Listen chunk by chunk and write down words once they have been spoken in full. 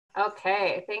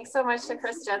Okay, thanks so much to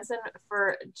Cris Jensen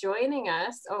for joining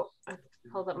us. Oh, I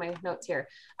hold up my notes here.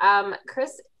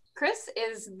 Cris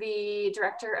is the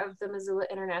director of the Missoula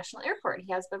International Airport.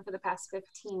 He has been for the past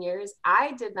 15 years.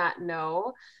 I did not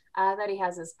know that he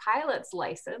has his pilot's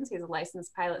license. He's a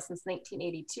licensed pilot since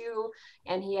 1982,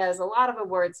 and he has a lot of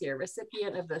awards here.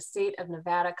 Recipient of the State of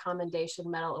Nevada Commendation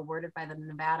Medal awarded by the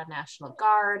Nevada National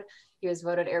Guard. He was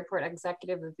voted Airport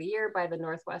Executive of the Year by the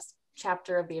Northwest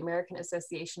chapter of the American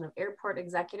Association of Airport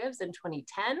Executives in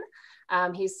 2010.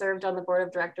 He served on the board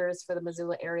of directors for the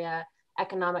Missoula Area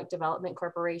Economic Development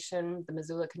Corporation, the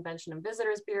Missoula Convention and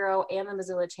Visitors Bureau, and the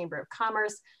Missoula Chamber of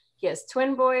Commerce. He has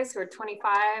twin boys who are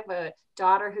 25, a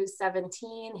daughter who's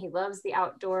 17. He loves the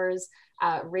outdoors,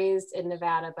 raised in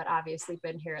Nevada, but obviously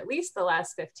been here at least the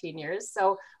last 15 years.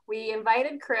 So we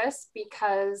invited Cris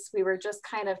because we were just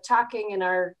kind of talking in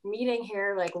our meeting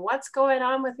here, like, what's going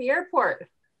on with the airport?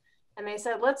 And they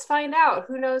said, let's find out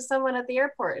who knows someone at the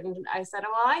airport. And I said,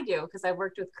 oh, well, I do, because I've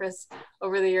worked with Cris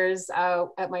over the years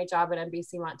at my job at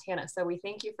NBC Montana. So we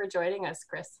thank you for joining us,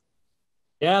 Cris.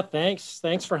 Yeah, thanks.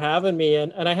 Thanks for having me.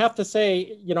 And I have to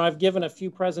say, you know, I've given a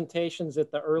few presentations at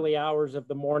the early hours of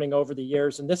the morning over the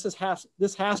years, and this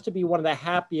has to be one of the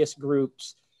happiest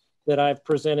groups that I've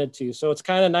presented to. So it's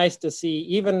kind of nice to see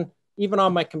even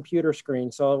on my computer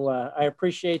screen. So I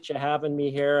appreciate you having me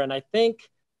here. And I think,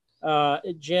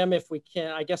 Jim, if we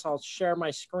can, I guess I'll share my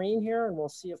screen here and we'll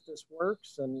see if this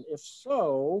works. And if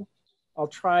so, I'll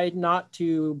try not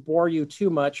to bore you too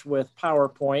much with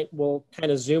PowerPoint. We'll kind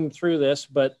of zoom through this,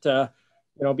 but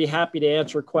you know, be happy to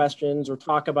answer questions or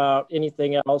talk about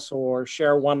anything else or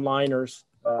share one-liners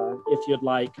if you'd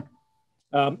like.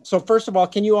 So first of all,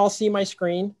 can you all see my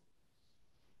screen?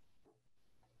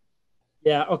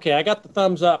 Yeah, okay, I got the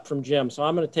thumbs up from Jim, so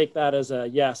I'm going to take that as a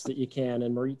yes that you can,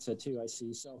 and Maritza too, I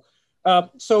see. So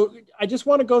I just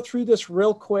want to go through this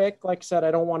real quick. Like I said,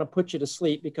 I don't want to put you to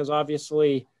sleep because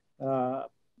obviously,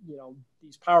 you know,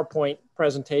 these PowerPoint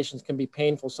presentations can be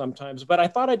painful sometimes, but I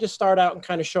thought I'd just start out and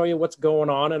kind of show you what's going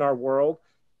on in our world.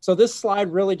 So this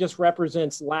slide really just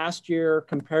represents last year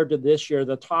compared to this year.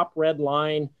 The top red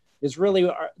line is really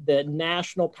the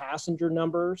national passenger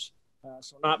numbers.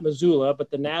 So not Missoula, but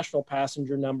the national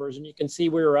passenger numbers. And you can see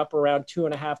we were up around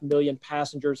 2.5 million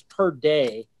passengers per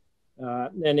day.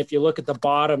 And if you look at the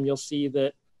bottom, you'll see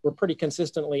that we're pretty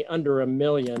consistently under 1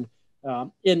 million.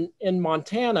 In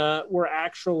Montana, we're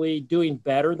actually doing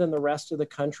better than the rest of the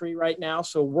country right now.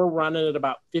 So we're running at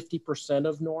about 50%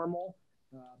 of normal.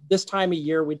 This time of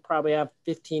year, we'd probably have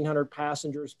 1,500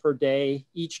 passengers per day,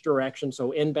 each direction,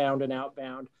 so inbound and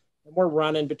outbound. And we're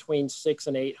running between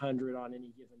 600 and 800 on any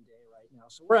given day right now.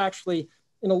 So we're actually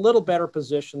in a little better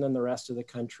position than the rest of the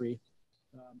country.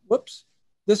 Whoops.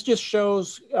 This just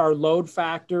shows our load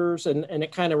factors, and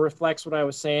it kind of reflects what I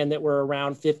was saying, that we're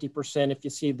around 50%. If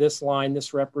you see this line,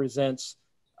 this represents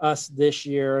us this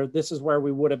year. This is where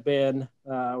we would have been.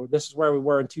 This is where we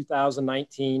were in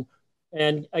 2019.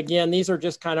 And again, these are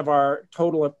just kind of our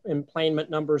total enplanement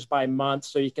numbers by month.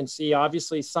 So you can see,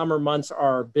 obviously, summer months are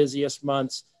our busiest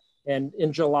months. And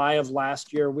in July of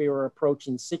last year, we were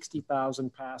approaching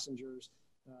 60,000 passengers.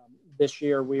 This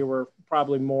year, we were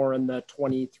probably more in the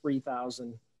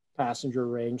 23,000 passenger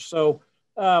range. So,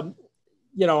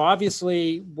 you know,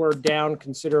 obviously, we're down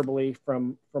considerably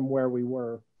from where we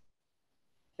were.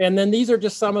 And then these are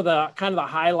just some of the kind of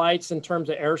the highlights in terms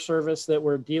of air service that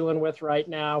we're dealing with right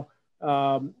now.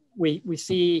 We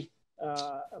see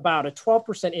about a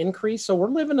 12% increase. So we're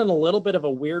living in a little bit of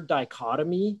a weird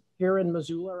dichotomy here in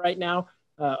Missoula right now.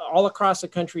 All across the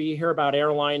country, you hear about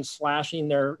airlines slashing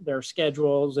their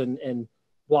schedules and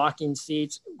blocking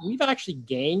seats. We've actually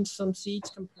gained some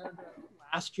seats compared to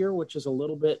last year, which is a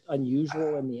little bit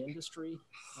unusual in the industry.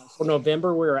 So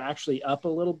November, we were actually up a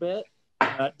little bit.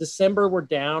 December, we're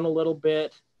down a little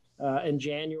bit. In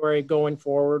January going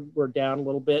forward, we're down a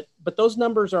little bit. But those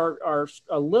numbers are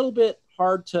a little bit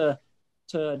hard to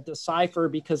decipher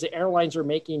because the airlines are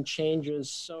making changes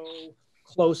so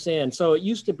close in. So it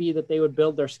used to be that they would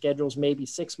build their schedules maybe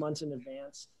 6 months in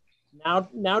advance.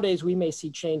 Nowadays, we may see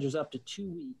changes up to 2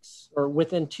 weeks or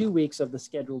within 2 weeks of the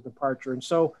scheduled departure. And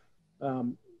so,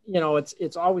 you know,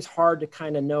 it's always hard to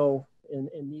kind of know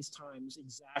in these times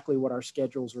exactly what our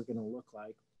schedules are going to look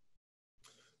like.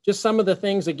 Just some of the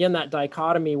things, again, that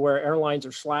dichotomy where airlines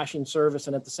are slashing service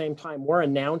and at the same time we're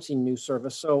announcing new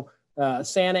service. So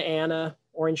Santa Ana,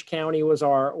 Orange County was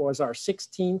our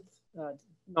 16th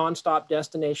nonstop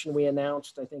destination we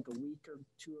announced, I think, a week or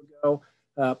two ago.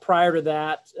 Prior to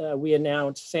that, we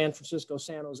announced San Francisco,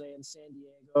 San Jose, and San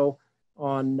Diego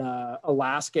on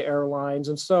Alaska Airlines.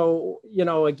 And so, you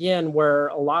know, again, where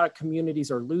a lot of communities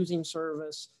are losing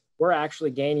service, we're actually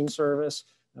gaining service.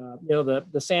 The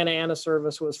Santa Ana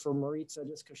service was for Maritza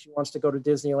just because she wants to go to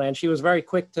Disneyland. She was very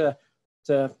quick to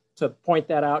point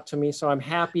that out to me. So I'm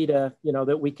happy to,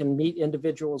 that we can meet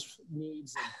individuals'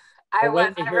 needs. I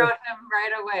wrote him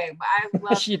right away. I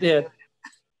love she did.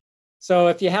 So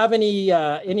if you have any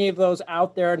of those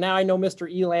out there, now I know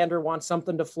Mr. Elander wants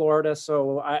something to Florida.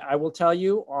 So I will tell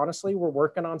you, honestly, we're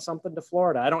working on something to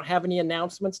Florida. I don't have any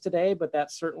announcements today, but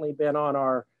that's certainly been on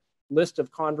our list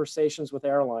of conversations with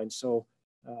airlines. So,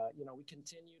 we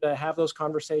continue to have those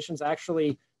conversations.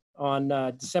 Actually, on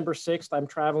December 6th, I'm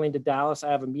traveling to Dallas.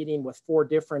 I have a meeting with 4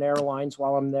 different airlines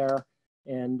while I'm there.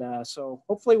 And so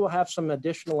hopefully we'll have some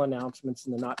additional announcements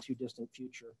in the not too distant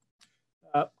future.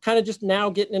 Kind of just now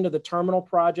getting into the terminal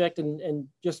project and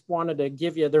just wanted to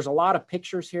give you, there's a lot of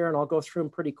pictures here and I'll go through them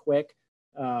pretty quick.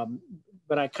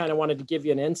 But I kind of wanted to give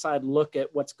you an inside look at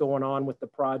what's going on with the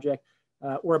project.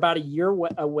 We're about a year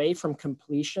away from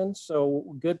completion,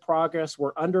 so good progress.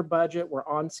 We're under budget, we're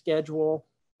on schedule.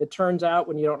 It turns out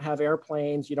when you don't have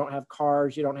airplanes, you don't have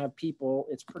cars, you don't have people,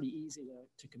 it's pretty easy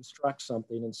to construct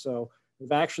something. And so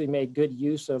we've actually made good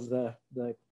use of the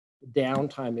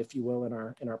downtime, if you will, in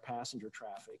our passenger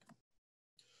traffic.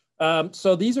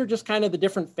 So these are just kind of the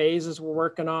different phases we're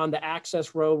working on. The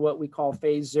access road, what we call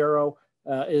phase 0,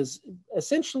 is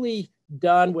essentially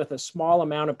done with a small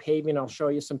amount of paving. I'll show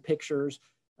you some pictures,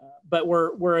 but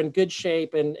we're in good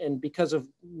shape. And because of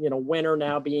winter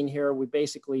now being here, we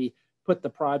basically put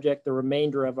the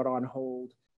remainder of it on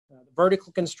hold. The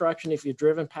vertical construction, if you've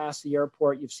driven past the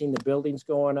airport, you've seen the buildings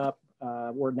going up.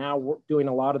 We're now doing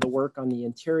a lot of the work on the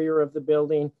interior of the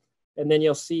building. And then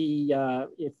you'll see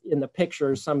if in the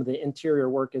pictures, some of the interior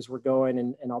work as we're going,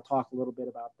 and I'll talk a little bit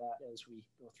about that as we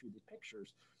go through the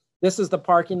pictures. This is the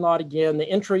parking lot again. The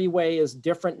entryway is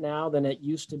different now than it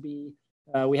used to be.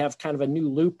 We have kind of a new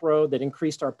loop road that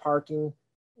increased our parking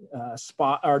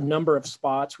our number of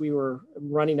spots. We were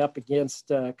running up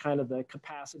against kind of the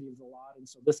capacity of the lot. And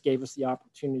so this gave us the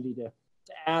opportunity to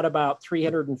add about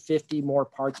 350 more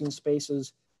parking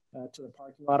spaces to the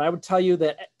parking lot. I would tell you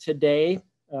that today,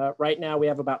 right now, we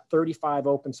have about 35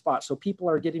 open spots. So people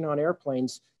are getting on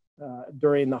airplanes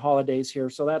during the holidays here.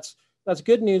 So that's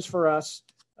good news for us.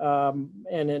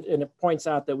 And it points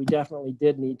out that we definitely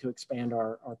did need to expand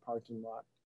our parking lot.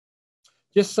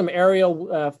 Just some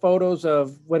aerial photos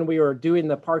of when we were doing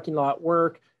the parking lot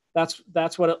work. That's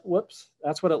what it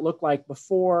looked like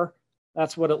before.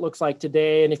 That's what it looks like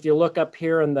today. And if you look up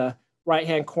here in the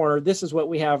right-hand corner, this is what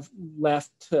we have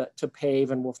left to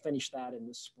pave, and we'll finish that in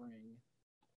the spring.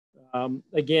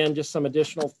 Again, just some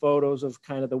additional photos of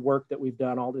kind of the work that we've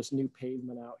done, all this new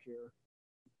pavement out here.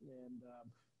 And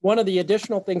one of the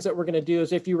additional things that we're going to do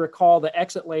is, if you recall, the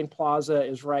exit lane plaza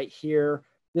is right here.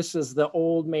 This is the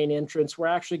old main entrance. We're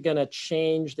actually going to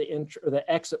change the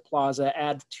exit plaza,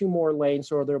 add 2 more lanes,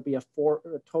 so there'll be a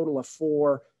total of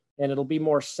 4, and it'll be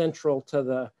more central to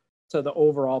the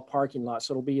overall parking lot.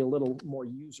 So it'll be a little more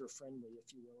user friendly,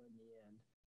 if you will, in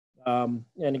the end.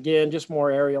 And again, just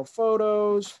more aerial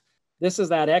photos. This is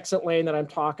that exit lane that I'm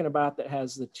talking about that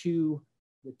has the two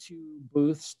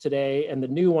booths today, and the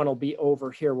new one will be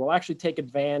over here. We'll actually take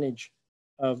advantage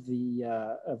of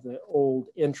the old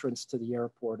entrance to the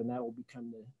airport, and that will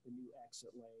become the new exit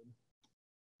lane.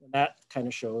 And that kind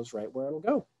of shows right where it'll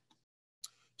go.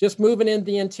 Just moving into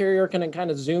the interior, can kind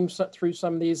of zoom through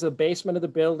some of these. The basement of the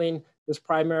building is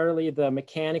primarily the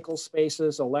mechanical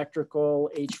spaces, electrical,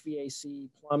 HVAC,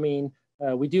 plumbing.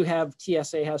 We do have,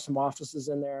 TSA has some offices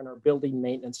in there, and our building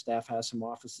maintenance staff has some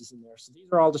offices in there. So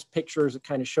these are all just pictures that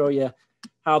kind of show you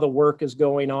how the work is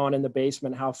going on in the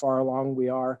basement, how far along we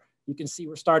are. You can see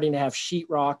we're starting to have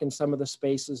sheetrock in some of the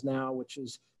spaces now, which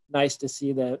is nice to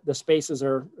see that the spaces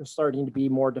are starting to be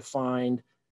more defined.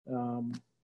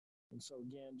 And so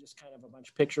again, just kind of a bunch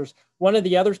of pictures. One of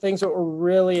the other things that we're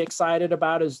really excited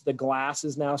about is the glass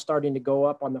is now starting to go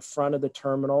up on the front of the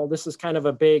terminal. This is kind of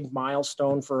a big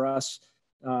milestone for us.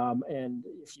 And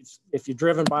if you've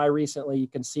driven by recently, you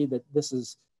can see that this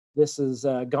is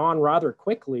gone rather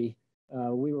quickly.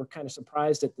 We were kind of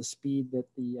surprised at the speed that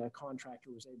the contractor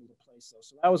was able to place those.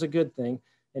 So that was a good thing.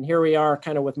 And here we are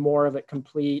kind of with more of it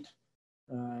complete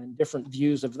and different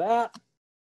views of that.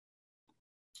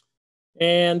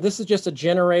 And this is just a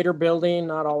generator building,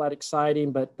 not all that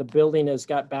exciting, but the building has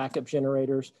got backup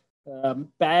generators.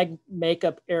 Bag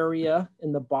makeup area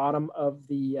in the bottom of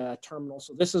the terminal.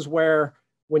 So this is where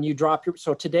when you drop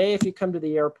so today, if you come to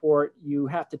the airport, you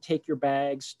have to take your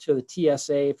bags to the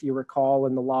TSA, if you recall,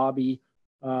 in the lobby.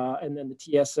 And then the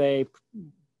TSA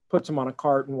puts them on a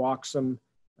cart and walks them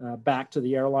back to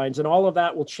the airlines. And all of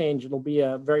that will change. It'll be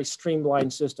a very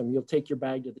streamlined system. You'll take your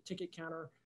bag to the ticket counter.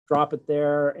 drop it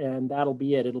there, and that'll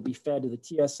be it. It'll be fed to the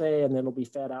TSA, and then it'll be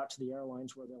fed out to the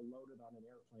airlines where they'll load it on an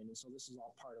airplane. And so this is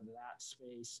all part of that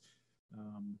space.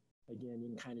 Again, you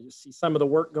can kind of just see some of the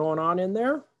work going on in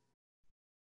there.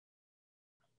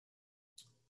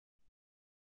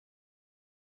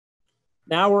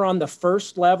 Now we're on the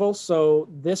first level. So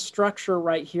this structure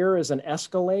right here is an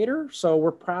escalator. So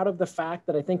we're proud of the fact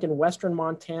that I think in Western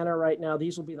Montana right now,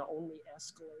 these will be the only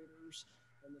escalators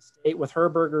in the state, with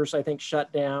Herberger's, I think,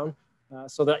 shut down.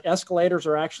 So the escalators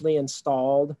are actually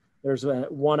installed. There's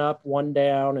one up, one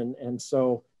down. And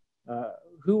so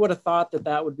who would have thought that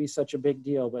that would be such a big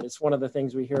deal? But it's one of the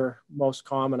things we hear most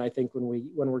common, I think, when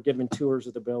we're giving tours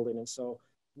of the building. And so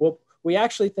we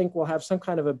actually think we'll have some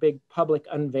kind of a big public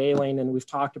unveiling, and we've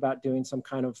talked about doing some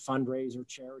kind of fundraiser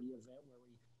charity event where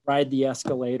we ride the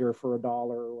escalator for $1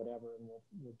 or whatever, and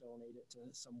we'll donate it to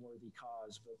some worthy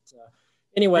cause. But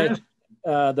anyway, Chris,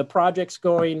 the project's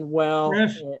going well.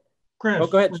 Chris, oh,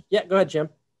 go ahead. Yeah, go ahead, Jim.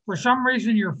 For some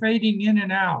reason, you're fading in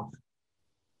and out.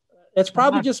 It's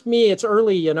probably just me. It's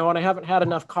early, you know, and I haven't had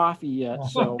enough coffee yet.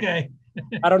 So okay.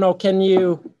 I don't know. Can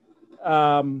you?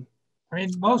 I mean,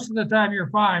 most of the time you're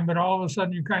fine, but all of a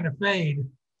sudden you kind of fade.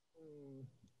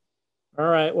 All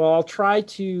right. Well, I'll try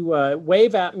to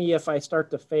wave at me if I start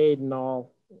to fade, and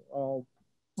I'll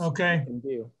okay. Can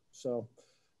do. So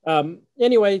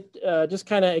anyway, just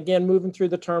kind of again moving through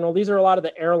the terminal. These are a lot of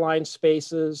the airline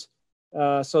spaces.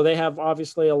 So they have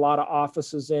obviously a lot of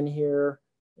offices in here,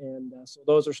 and so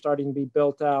those are starting to be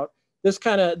built out. This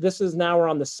is now we're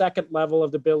on the second level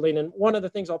of the building, and one of the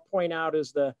things I'll point out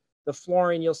is the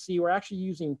flooring. You'll see we're actually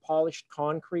using polished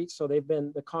concrete. So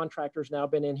the contractors now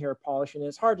been in here polishing it.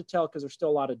 It's hard to tell because there's still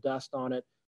a lot of dust on it.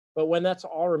 But when that's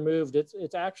all removed,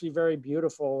 it's actually very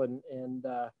beautiful. And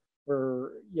we're,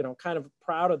 you know, kind of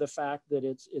proud of the fact that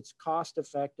it's cost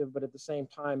effective, but at the same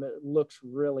time, it looks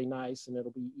really nice and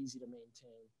it'll be easy to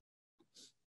maintain.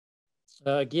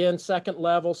 Again, second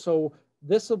level. So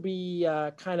this will be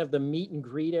kind of the meet and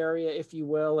greet area, if you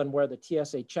will, and where the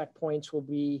TSA checkpoints will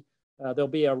be. There'll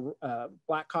be a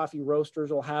black coffee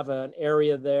roasters will have an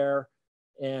area there,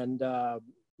 and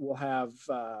we'll have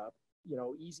you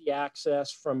know, easy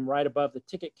access from right above the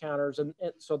ticket counters. And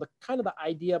so the kind of the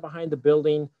idea behind the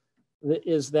building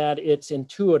is that it's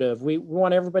intuitive. We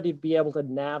want everybody to be able to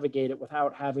navigate it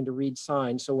without having to read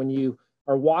signs. So when you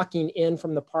are walking in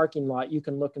from the parking lot, you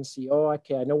can look and see, oh,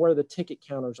 okay, I know where the ticket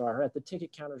counters are. At the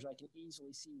ticket counters, I can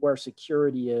easily see where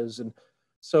security is. And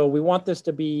so we want this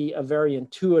to be a very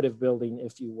intuitive building,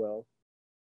 if you will.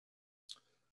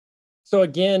 So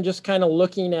again, just kind of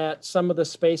looking at some of the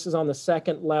spaces on the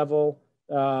second level.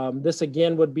 This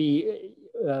again would be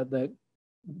the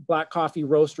black coffee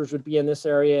roasters would be in this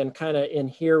area, and kind of in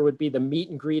here would be the meet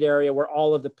and greet area where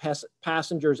all of the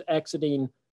passengers exiting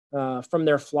from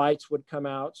their flights would come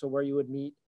out. So where you would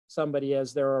meet somebody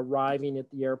as they're arriving at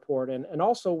the airport, and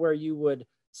also where you would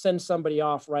send somebody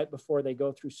off right before they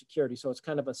go through security. So it's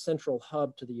kind of a central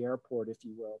hub to the airport, if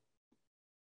you will.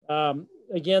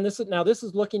 Again, this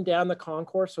is looking down the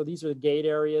concourse. So these are the gate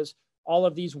areas. All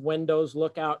of these windows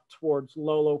look out towards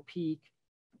Lolo Peak,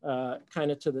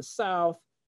 kind of to the south.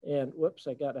 And whoops,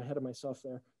 I got ahead of myself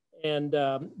there. And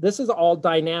this is all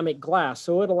dynamic glass.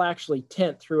 So it'll actually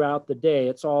tint throughout the day.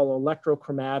 It's all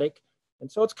electrochromatic.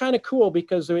 And so it's kind of cool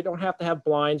because we don't have to have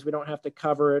blinds. We don't have to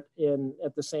cover it in.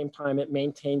 At the same time, it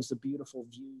maintains the beautiful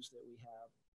views that we have.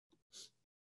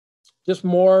 Just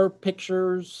more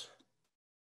pictures.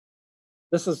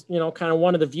 This is, you know, kind of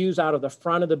one of the views out of the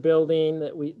front of the building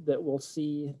that we'll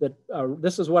see. That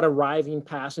this is what arriving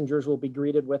passengers will be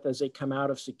greeted with as they come out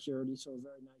of security. So a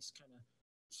very nice kind of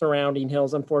surrounding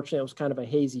hills. Unfortunately, it was kind of a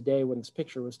hazy day when this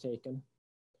picture was taken.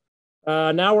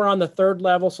 Now we're on the third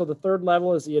level. So the third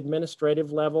level is the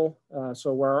administrative level.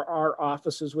 So where our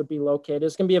offices would be located.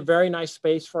 It's going to be a very nice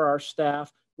space for our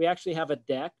staff. We actually have a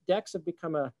deck. Decks have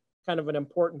become a kind of an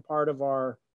important part of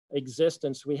our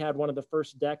existence. We had one of the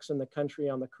first decks in the country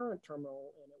on the current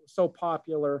terminal, and it was so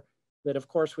popular that, of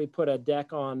course, we put a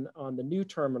deck on the new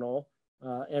terminal,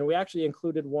 and we actually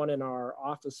included one in our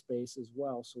office space as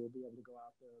well. So we'll be able to go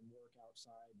out there and work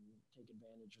outside and take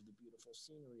advantage of the beautiful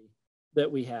scenery that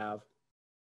we have.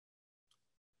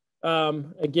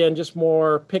 Again, just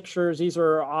more pictures. These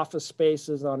are office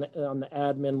spaces on the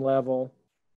admin level.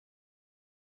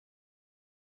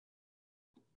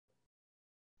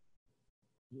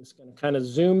 Just going to kind of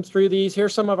zoom through these.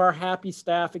 Here's some of our happy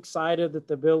staff, excited that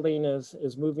the building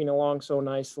is moving along so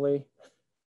nicely.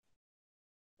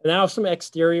 And now some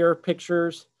exterior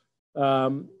pictures.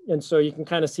 And so you can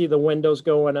kind of see the windows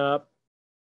going up.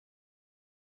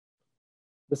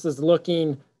 This is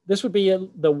looking this would be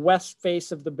the west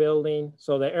face of the building.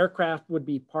 So the aircraft would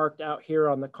be parked out here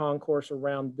on the concourse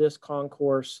around this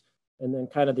concourse, and then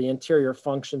kind of the interior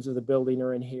functions of the building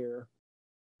are in here.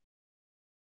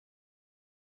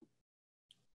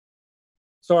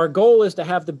 So our goal is to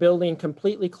have the building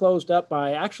completely closed up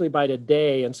by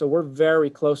today. And so we're very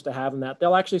close to having that.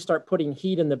 They'll actually start putting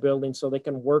heat in the building so they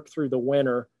can work through the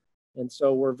winter. And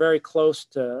so we're very close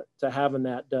to having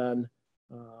that done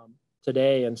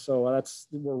today. And so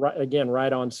we're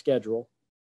right on schedule.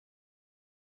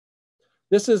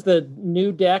 This is the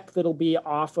new deck that'll be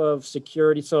off of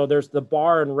security. So there's the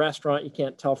bar and restaurant, you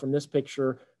can't tell from this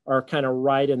picture, are kind of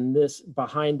right in this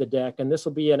behind the deck. And this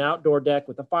will be an outdoor deck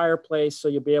with a fireplace. So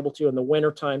you'll be able to, in the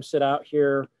wintertime, sit out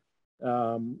here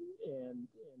and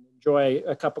enjoy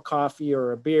a cup of coffee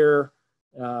or a beer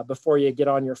before you get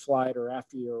on your flight or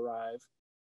after you arrive.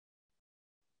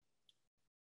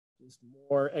 Just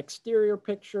more exterior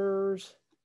pictures.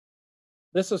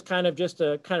 This is kind of just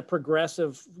a kind of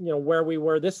progressive, where we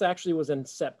were. This actually was in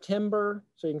September.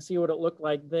 So you can see what it looked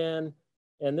like then.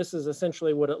 And this is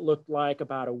essentially what it looked like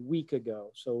about a week ago.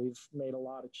 So we've made a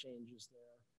lot of changes there.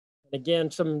 And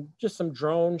again, just some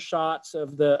drone shots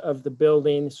of the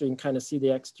building so you can kind of see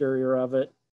the exterior of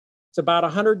it. It's about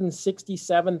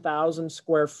 167,000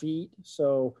 square feet.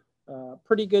 So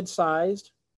pretty good sized,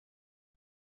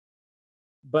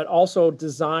 but also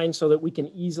designed so that we can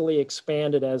easily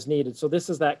expand it as needed. So this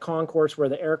is that concourse where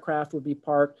the aircraft would be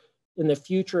parked. In the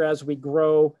future, as we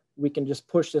grow, we can just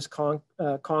push this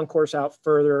concourse out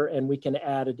further and we can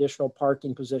add additional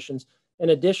parking positions.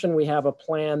 In addition, we have a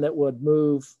plan that would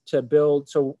move to build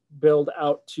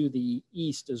out to the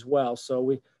east as well.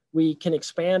 So we can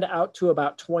expand out to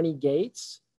about 20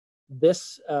 gates.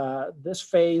 This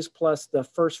phase plus the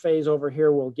first phase over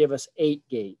here will give us 8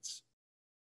 gates.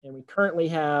 And we currently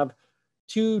have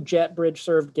 2 jet bridge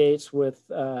served gates with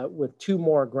 2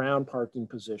 more ground parking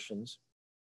positions.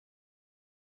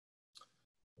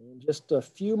 And just a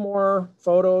few more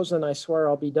photos and I swear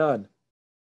I'll be done.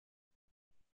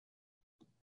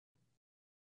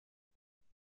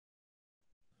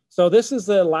 So this is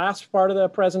the last part of the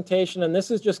presentation, and this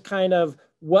is just kind of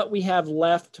what we have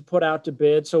left to put out to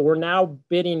bid. So we're now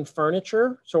bidding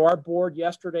furniture. So our board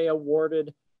yesterday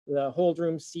awarded the hold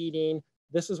room seating.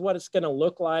 This is what it's going to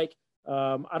look like.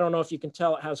 I don't know if you can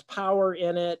tell, it has power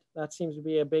in it. That seems to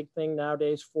be a big thing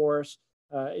nowadays for us.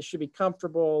 It should be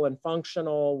comfortable and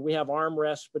functional. We have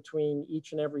armrests between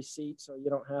each and every seat, so you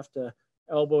don't have to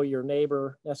elbow your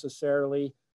neighbor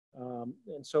necessarily. And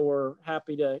so we're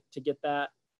happy to get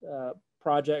that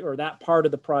project, or that part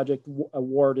of the project,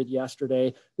 awarded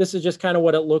yesterday. This is just kind of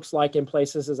what it looks like in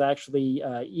places. Is actually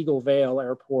Eagle Vale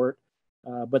Airport,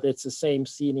 but it's the same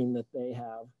seating that they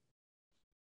have.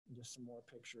 Just some more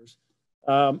pictures.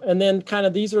 And then kind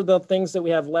of these are the things that we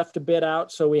have left to bid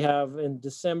out. So we have in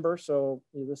December, so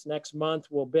this next month,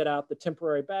 we'll bid out the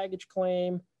temporary baggage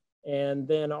claim, and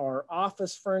then our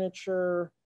office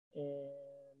furniture and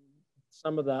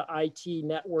some of the IT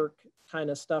network kind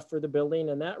of stuff for the building.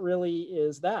 And that really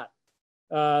is that.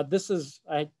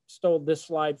 I stole this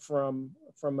slide from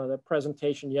the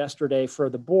presentation yesterday for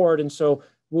the board. And so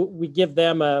we give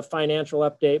them a financial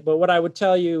update. But what I would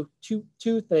tell you,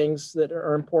 two things that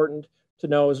are important to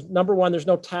know is, number one, there's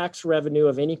no tax revenue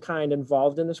of any kind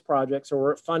involved in this project. So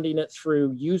we're funding it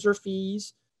through user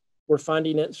fees. We're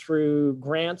funding it through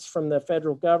grants from the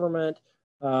federal government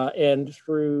and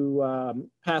through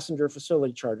passenger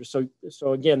facility charges.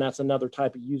 So again, that's another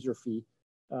type of user fee.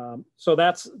 So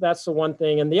that's the one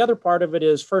thing. And the other part of it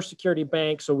is First Security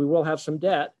Bank. So we will have some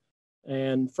debt.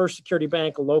 And First Security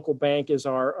Bank, a local bank, is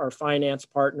our finance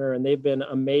partner, and they've been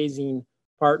amazing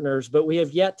partners, but we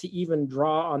have yet to even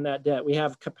draw on that debt. We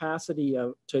have capacity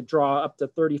to draw up to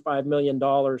 $35 million.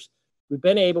 We've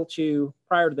been able to,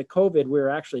 prior to the COVID, we were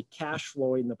actually cash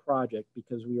flowing the project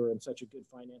because we were in such a good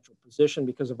financial position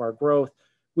because of our growth.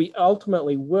 We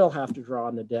ultimately will have to draw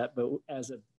on the debt, but as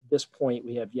of this point,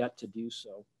 we have yet to do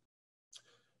so.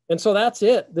 And so that's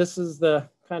it. This is the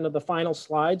kind of the final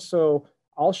slide. So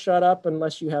I'll shut up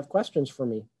unless you have questions for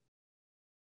me.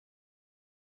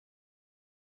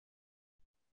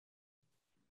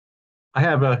 I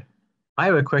have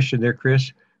a question there,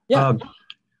 Cris. Yeah.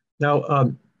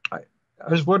 I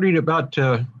was wondering about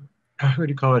what do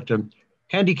you call it?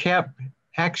 Handicap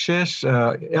access,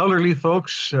 elderly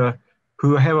folks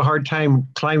who have a hard time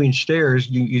climbing stairs.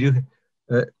 You do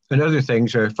and other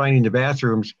things, finding the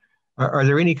bathrooms. Are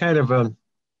there any kind of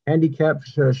handicap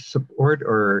support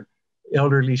or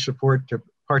elderly support to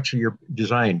parts of your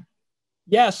design?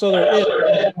 Yeah, so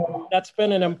there is. That's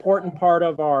been an important part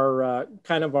of our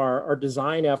kind of our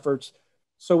design efforts.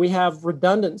 So we have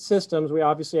redundant systems. We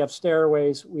obviously have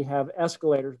stairways, we have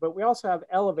escalators, but we also have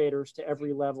elevators to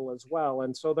every level as well.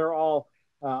 And so they're all,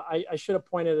 I should have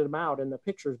pointed them out in the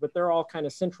pictures, but they're all kind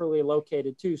of centrally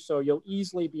located too. So you'll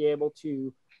easily be able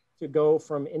to go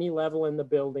from any level in the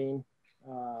building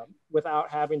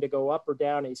without having to go up or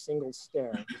down a single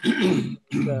stair.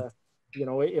 You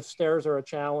know, if stairs are a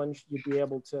challenge, you'd be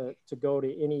able to go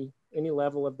to any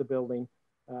level of the building.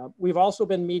 We've also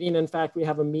been meeting, in fact, we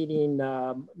have a meeting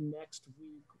next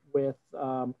week with,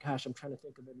 gosh, I'm trying to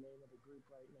think of the name of the group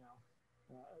right now.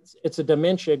 It's a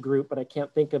dementia group, but I can't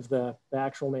think of the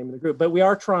actual name of the group. But we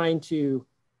are trying to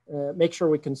make sure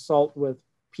we consult with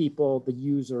people, the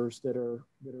users that are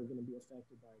going to be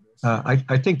affected by this.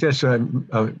 I think that's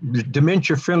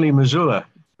dementia-friendly Missoula.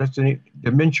 That's the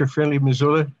dementia-friendly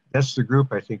Missoula. That's the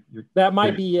group, I think. That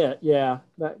might be it. Yeah,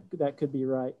 that could be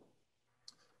right.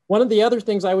 One of the other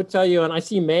things I would tell you, and I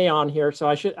see May on here, so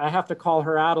I have to call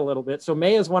her out a little bit. So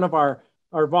May is one of our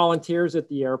volunteers at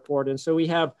the airport. And so we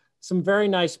have some very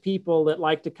nice people that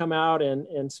like to come out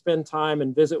and spend time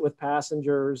and visit with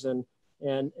passengers. And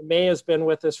May has been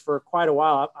with us for quite a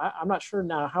while. I'm not sure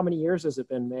now, how many years has it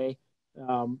been, May?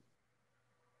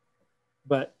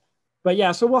 But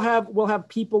yeah, so we'll have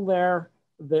people there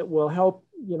that will help,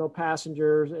 you know,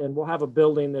 passengers, and we'll have a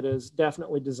building that is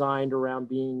definitely designed around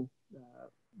being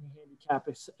handicap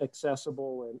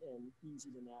accessible and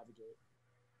easy to navigate.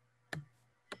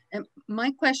 And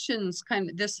my question's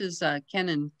this is Ken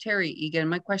and Terry Egan.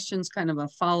 My question's kind of a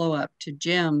follow-up to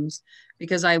Jim's,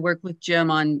 because I work with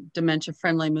Jim on Dementia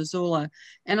Friendly Missoula.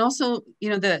 And also, you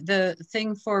know, the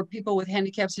thing for people with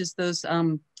handicaps is those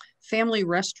family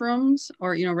restrooms,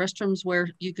 or, you know, restrooms where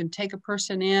you can take a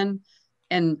person in,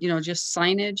 and, you know, just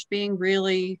signage being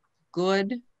really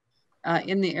good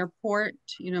in the airport.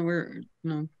 You know, we're, you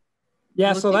know,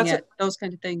 yeah, so those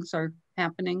kind of things are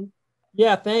happening.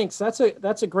 Yeah, thanks. That's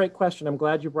a great question. I'm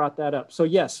glad you brought that up. So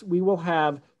yes, we will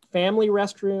have family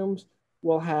restrooms.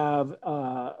 We'll have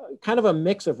kind of a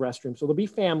mix of restrooms. So there'll be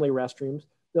family restrooms.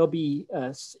 There'll be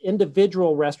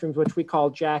individual restrooms, which we call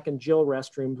Jack and Jill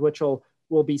restrooms, which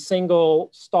will be single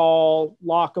stall,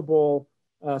 lockable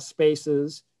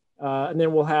spaces. And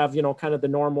then we'll have, you know, kind of the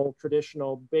normal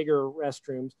traditional bigger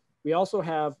restrooms. We also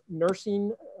have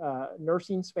nursing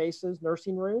spaces,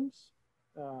 nursing rooms.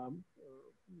 You know,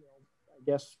 I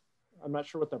guess I'm not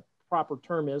sure what the proper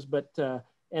term is, but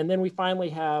and then we finally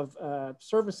have a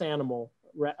service animal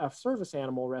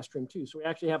restroom too. So we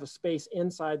actually have a space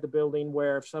inside the building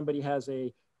where if somebody has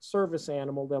a service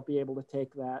animal, they'll be able to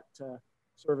take that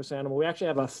service animal. We actually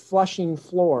have a flushing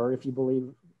floor, if you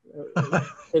believe.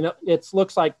 It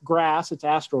looks like grass. It's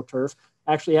AstroTurf.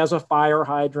 Actually has a fire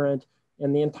hydrant,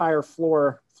 and the entire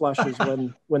floor flushes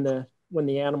when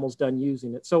the animal's done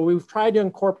using it. So we've tried to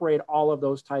incorporate all of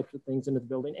those types of things into the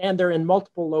building, and they're in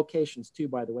multiple locations too,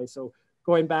 by the way. So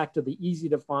going back to the easy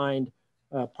to find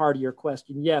part of your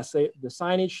question, yes, the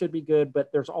signage should be good,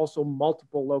 but there's also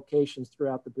multiple locations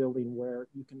throughout the building where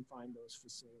you can find those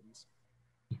facilities.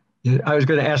 I was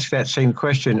going to ask that same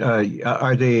question.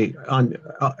 Are they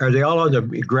all on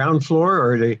the ground floor,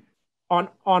 or are they on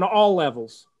all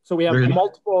levels? So we have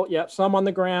multiple, yeah, some on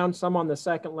the ground, some on the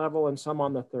second level, and some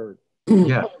on the third.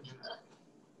 Yeah.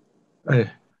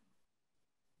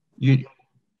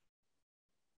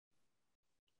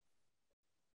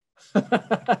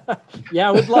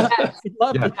 Yeah, we'd love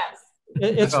yeah. to.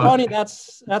 It's funny,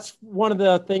 that's one of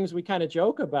the things we kind of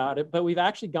joke about it, but we've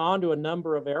actually gone to a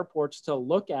number of airports to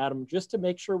look at them just to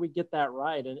make sure we get that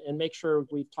right, and make sure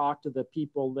we've talked to the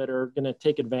people that are going to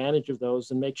take advantage of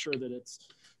those, and make sure that it's,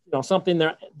 you know, something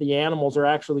that the animals are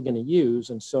actually going to use.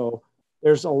 And so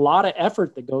there's a lot of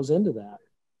effort that goes into that.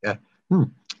 Yeah.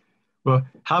 Well,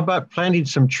 how about planting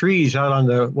some trees out on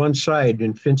the one side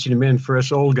and fencing them in for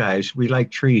us old guys? We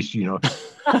like trees, you know.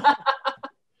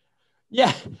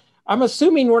 Yeah. I'm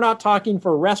assuming we're not talking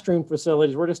for restroom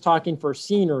facilities. We're just talking for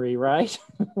scenery, right?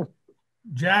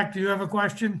 Jack, do you have a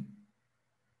question?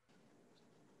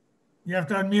 You have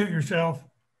to unmute yourself.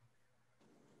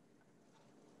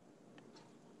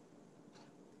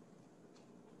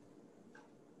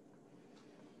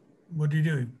 What do you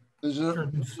do? Is it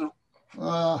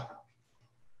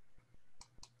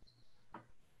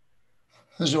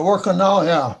working now?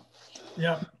 Yeah.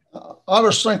 Yeah. I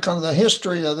was thinking of the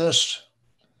history of this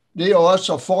deal. That's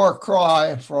a far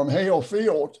cry from Hale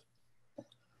Field.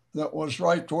 That was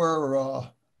right where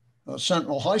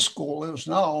Sentinel High School is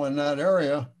now, in that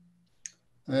area.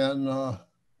 And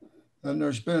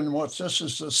there's been, this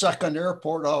is the second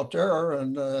airport out there,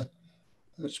 and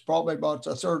it's probably about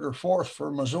the third or fourth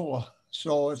for Missoula.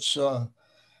 So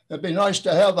it'd be nice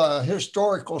to have a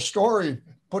historical story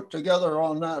put together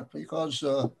on that because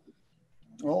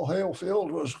well, Hale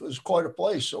Field was quite a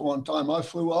place at one time. I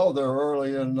flew out there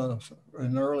early in the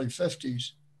early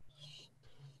 50s.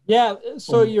 Yeah,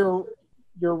 so you're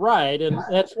right, and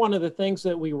that's one of the things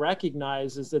that we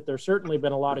recognize is that there's certainly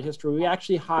been a lot of history. We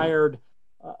actually hired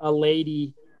a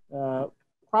lady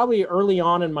probably early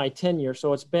on in my tenure,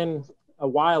 so it's been a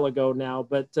while ago now,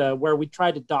 but where we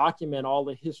tried to document all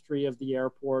the history of the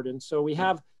airport, and so we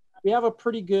have a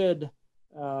pretty good,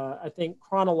 I think,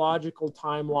 chronological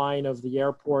timeline of the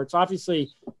airports.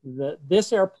 Obviously,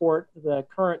 this airport, the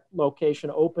current location,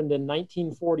 opened in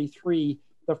 1943.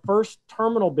 The first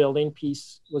terminal building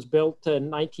piece was built in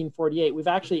 1948. We've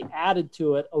actually added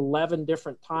to it 11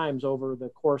 different times over the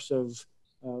course of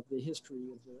the history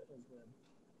of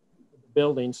the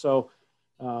building. So,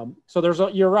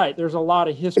 you're right. There's a lot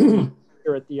of history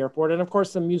here at the airport, and of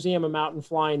course, the Museum of Mountain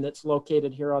Flying that's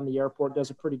located here on the airport does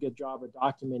a pretty good job of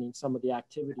documenting some of the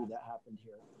activity that happened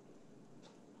here.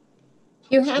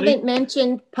 You haven't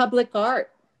mentioned public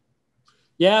art.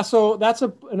 Yeah, so that's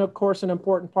of course an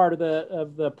important part of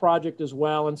the project as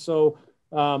well. And so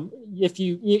if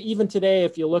you even today,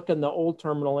 if you look in the old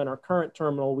terminal and our current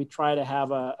terminal, we try to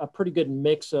have a pretty good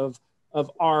mix of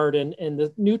art, and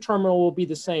the new terminal will be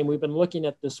the same. We've been looking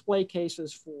at display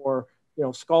cases for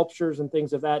sculptures and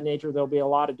things of that nature. There'll be a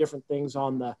lot of different things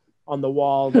on the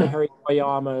wall, the Harry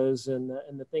Koyamas and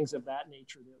the things of that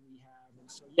nature that we have. And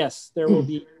so yes, there will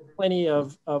be plenty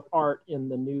of art in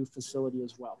the new facility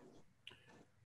as well.